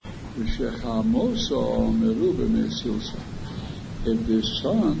If the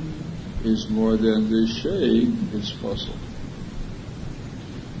sun is more than the shade, it's possible.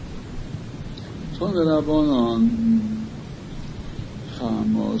 From the Rabbanon,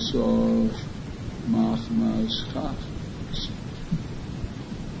 Chamosov Machmas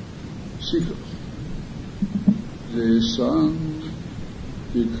Sikh. The sun,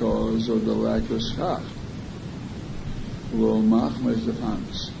 because of the lack of schach, will machmas the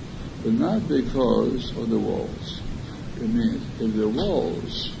hands, but not because of the walls. It means if the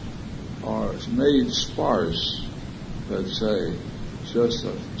walls are made sparse, let's say, just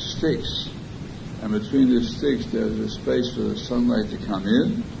of sticks, and between the sticks there's a space for the sunlight to come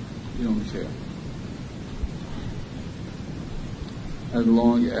in, you don't care. As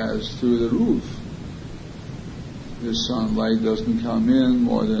long as through the roof the sunlight doesn't come in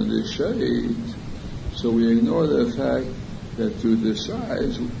more than the shade, so we ignore the fact that through the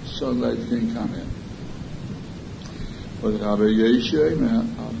sides sunlight can come in. But Rabbi Yeshua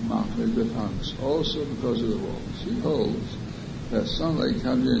also because of the walls. He holds that sunlight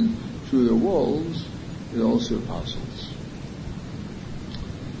comes in through the walls, it also passes.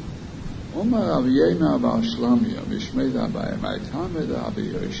 What's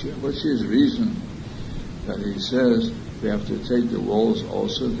his reason that he says we have to take the walls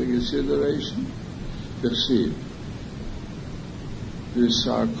also into consideration? Perceive. You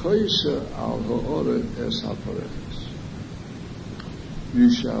shall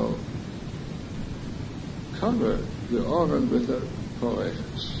cover the oren with the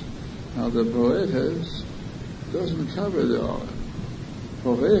poreches. Now the poreches doesn't cover the oren.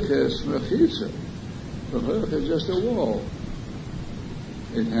 Poreches mechitza. Poreches is just a wall.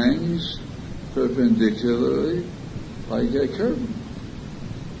 It hangs perpendicularly like a curtain.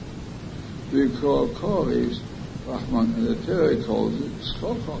 We call koris, Rahman and the Torah calls it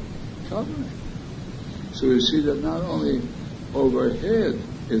schokot, covering. So you see that not only overhead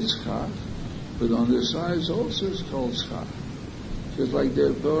it's schach, but on the sides also it's called schach. Just like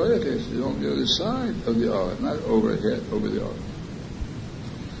the poreches is on the other side of the oren, not overhead, over the oren.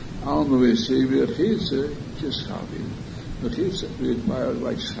 Alma we see v'chitza just copy. V'chitza required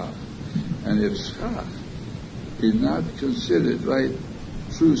like schach. And if schach is not considered right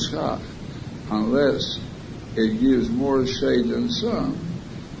true schach unless it gives more shade than sun,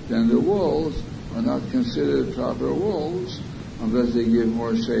 then the walls are not considered proper walls unless they give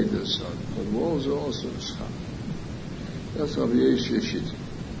more shade than sun. But walls are also schach. That's how the Yeshua.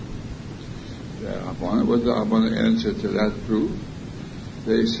 What the Rabbanan answer to that proof?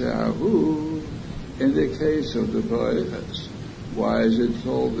 They say, in the case of the poreches, why is it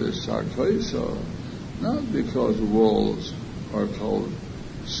called the sarkoiso? Not because walls are called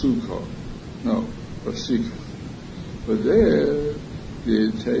sukkah, no, or sikah. But there,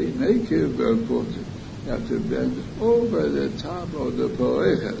 you have to bend over the top of the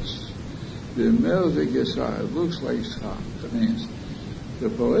poreches. The melzik looks like schach. That means the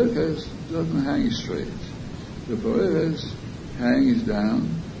poreches doesn't hang straight. The poreches hangs down,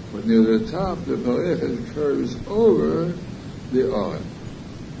 but near the top the poreches curves over the oren,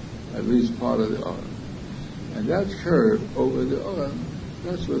 at least part of the oren. And that curve over the oren,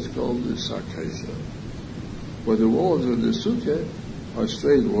 that's what's called the sarkoiso. But the walls of the sukkah are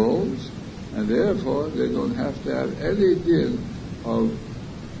straight walls, and therefore they don't have to have any din of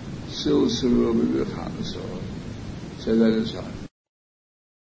sil serubi v'chanas. Say that inside.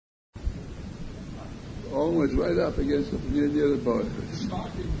 Almost right up against near the poreches.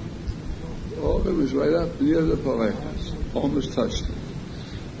 All of it was right up near the poreches, almost touched it,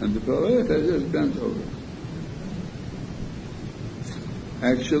 and the poreches just bent over.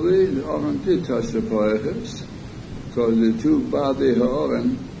 Actually, the oren did touch the poreches, because the two badi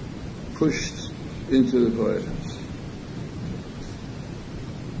ha'oren pushed into the poreches.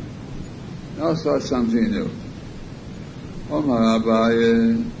 Now start something new. Omar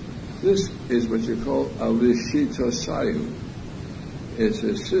Abaye, this is what you call a lishita sayu. It's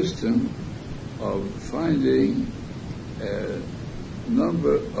a system of finding a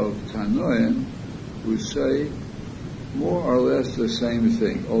number of tanoim who say more or less the same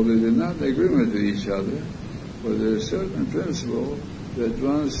thing, although they're not in agreement with each other, but there's a certain principle that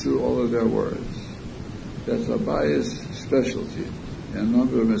runs through all of their words. That's Abaye's specialty in a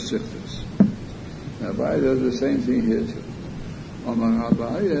number of Mesichtas. Now Abaye does the same thing here too. Omar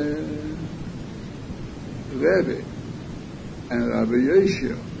Abaye, Rebbe, and Rabbi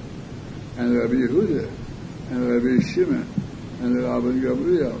Yeshua, and Rabbi Yehuda, and Rabbi Shimon, and Rabbi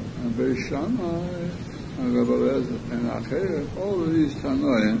Gabriel, and Rabbi Shammai, and Rabbi Lezer, and Acher, all of these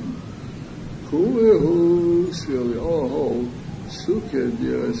Tanoim, Kulehu, really all hold, Sukkah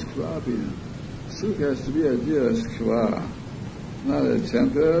diras klavim. Sukkah has to be a diras kva, not a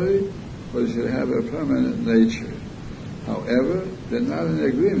temporary, but it should have a permanent nature. However, they're not in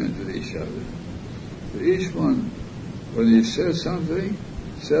agreement with each other. For each one, when he says something,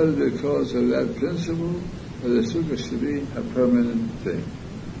 says it because of that principle, that the sukkah should be a permanent thing.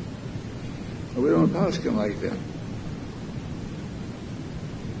 But we don't paskin like that.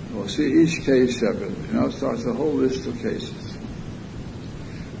 We'll see each case separately. Now it starts a whole list of cases.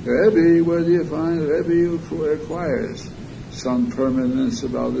 Rebbe, where do you find Rebbe who requires some permanence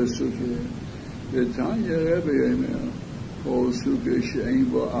about the sukkah? Tanya Rebbe Yemel, whole sukkah she'ein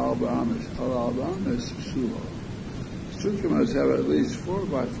bo arba amas, al arba amas suho. Sukkah must have at least 4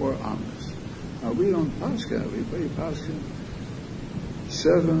 by 4 amas. Now we don't paskin, we pay paskin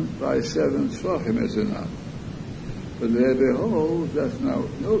 7 by 7 tzvachim is enough. But the Rebbe holds that's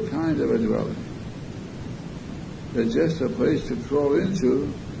no kind of a dwelling. It's just a place to crawl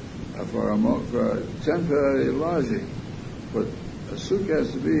into for a temporary lodging. But a sukkah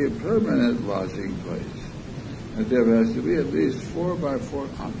has to be a permanent lodging place. And there has to be at least 4 by 4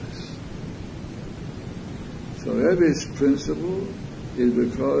 amas. So Rebbe's principle is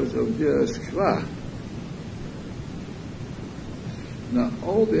because of diras kva. Now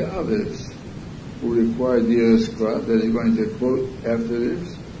all the others who require diras kva, that he's going to quote after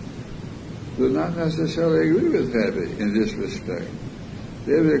this, do not necessarily agree with Rebbe in this respect.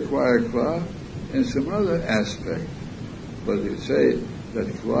 They require kva in some other aspect. But if you say that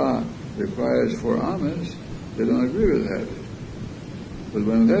kva requires 4 amas, they don't agree with Rebbe. But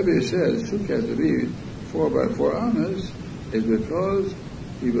when Rebbe says sukkah has to be 4 by 4 amas, it's because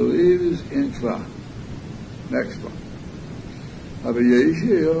he believes in kva. Next one. Rabbi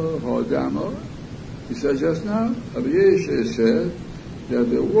Yeshua Hodamo, he said just now, Rabbi Yeshua said that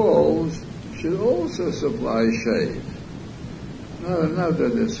the walls should also supply shade. Not enough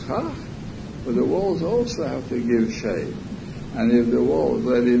that it's chach, but the walls also have to give shade. And if the walls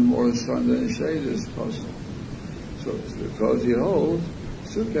let in more sun than shade, it's possible. So it's because he holds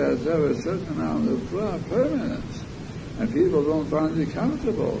sukkah has to have a certain amount of permanence. And people don't find it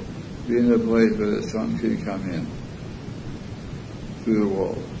comfortable being in a place where the sun can come in through the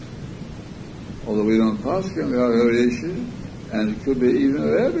walls. Although we don't paskin with Rabbi Yeshua, and it could be even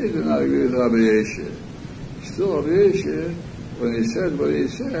Rebbe did not agree with Rabbi Yeshua. Still Rabbi Yeshua, when he said what he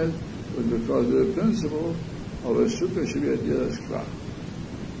said, was because of the principle of a sukkah should be a diras kva.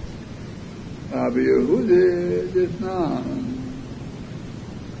 Rabbi Yehuda did not.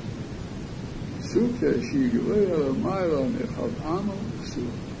 Sukkah shigvera ma'ila mechad amo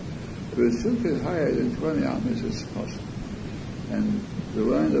sukkah. If a sukkah is higher than 20 amas, it's possible. And the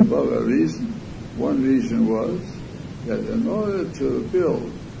line above one reason was that in order to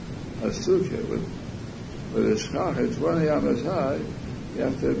build a sukkah with a shachar 20 amas high, you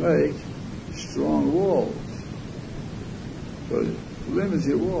have to make strong walls. But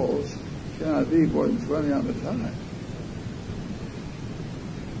limited walls cannot be more than 20 amas high.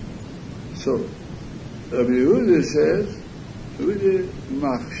 So, Rabbi Yehuda says, Yehuda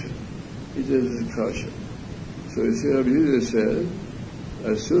machshir. He says it's kosher. So you see, Rabbi Yehuda said,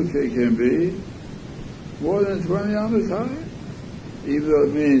 a sukkah can be more than 20 amas high, even though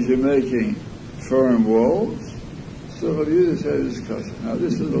it means you're making firm walls. So Rabbi Yehuda says it's kosher. Now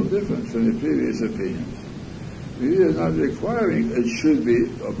this is a little different from the previous opinions. Rabbi Yehuda is not requiring it should be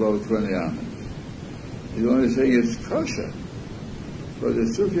above 20 amas. He's only saying it's kosher. But the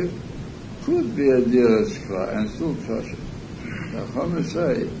sukkah could be a diras kva and still kosher. Now Chachamim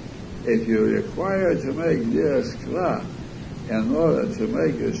say, if you're required to make diras kva in order to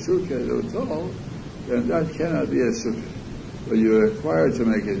make a sukkah tall, then that cannot be a sukkah. But you're required to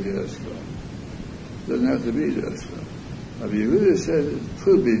make a diras kva. It doesn't have to be diras kva. Rabbi Yehuda said it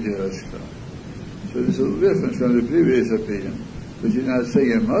could be diras kva. So this is a little different from the previous opinion. But you're not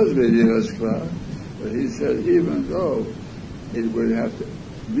saying it must be diras kva. But he said even though it would have to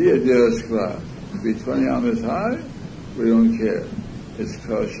be a diras kva, be 20 amas high, we don't care. It's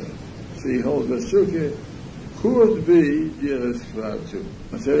kosher. So he holds the sukkah could be diras kva too.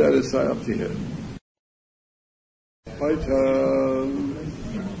 I say that aside up to here.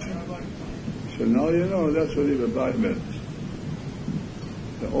 So now you know that's what the Bible meant.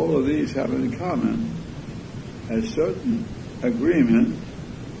 That all of these have in common a certain agreement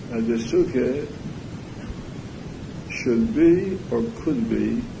that the sukkah should be or could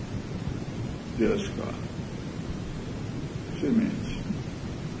be diras kva. That's what it means.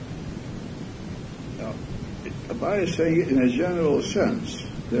 Now, Abaye is saying it in a general sense.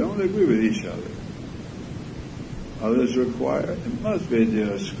 They don't agree with each other. Others require it must be a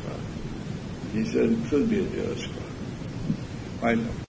diras kva. He said it could be a diras kva. Bye now.